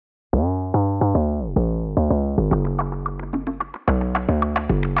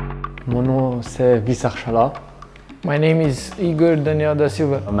nom c'est Visar Shala. My name is Igor da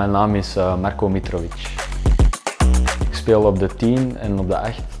Silva. Mijn naam is Marko Mitrovic. Ik speel op de 10 en op de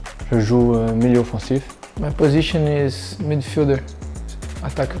 8. Je joue milieu offensif. My position is midfielder,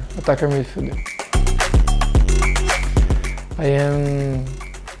 attacker midfielder. I am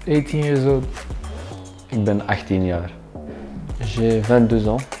 18 years old. Ik ben 18 jaar. J'ai 22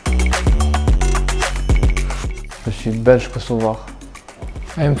 ans. Je suis belge-kosovar.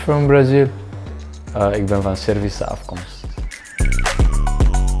 I am from Brazil. Ik ben van Servische afkomst.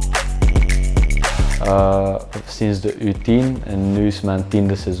 Sinds de U10 en nu is mijn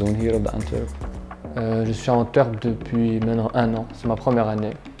 10e seizoen hier op de Antwerp. Je suis à Antwerp depuis maintenant 1 an, c'est ma première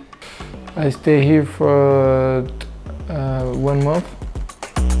année. I stay here for 1 month.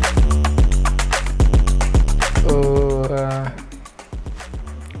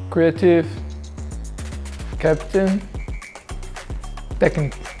 Creative, captain,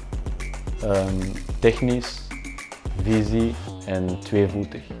 technique. Technisch, visie en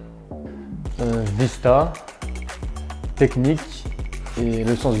tweevoetig. Vista, technique et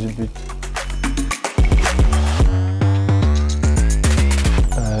le sens du but.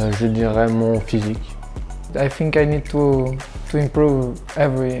 Je dirais mon physique. I think I need to improve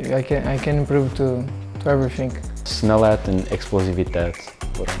I can improve to everything. Snelheid en explosiviteit.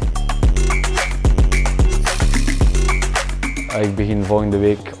 Ik begin volgende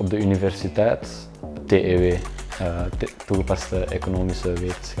week op de universiteit, TEW, toegepaste economische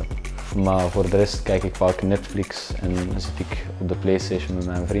wetenschap. Maar voor de rest kijk ik vaak Netflix en zit ik op de PlayStation met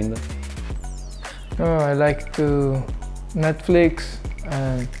mijn vrienden. Oh, I like to Netflix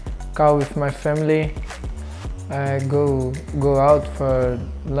and go with my family. I go out for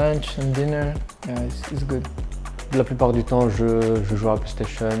lunch and dinner. Yeah, it's good. La plupart du temps, je joue à la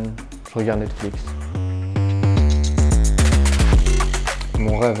PlayStation, je regarde Netflix.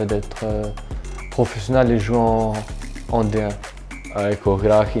 Mon rêve est d'être professionnel et jouer en D1. Ik wil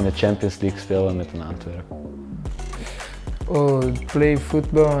graag in de Champions League spelen met een Antwerp. Oh, play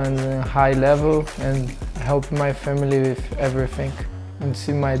football at a high level and help my family with everything. And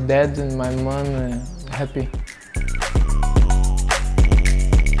see my dad and my mom happy.